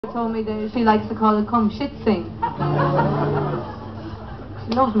Told me that she likes to call it come shit sing.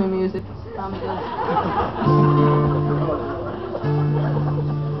 She loves my music. Damn it does.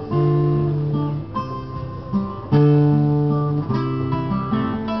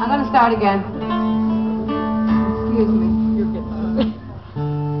 I'm gonna start again. Excuse me. You're good.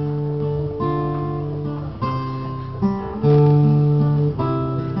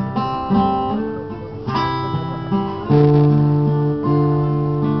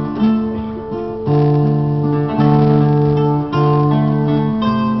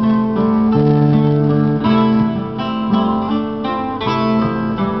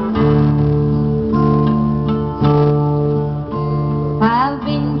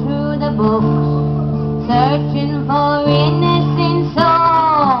 Searching for innocence, so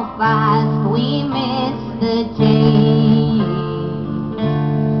fast we miss the change.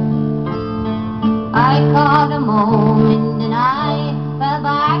 I caught a moment and I fell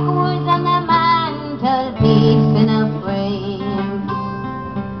backwards on the mantelpiece in a frame.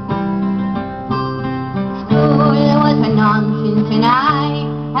 School was a nonsense and I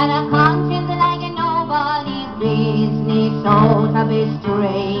had a conscience like nobody's business, so to be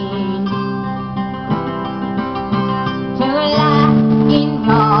strange.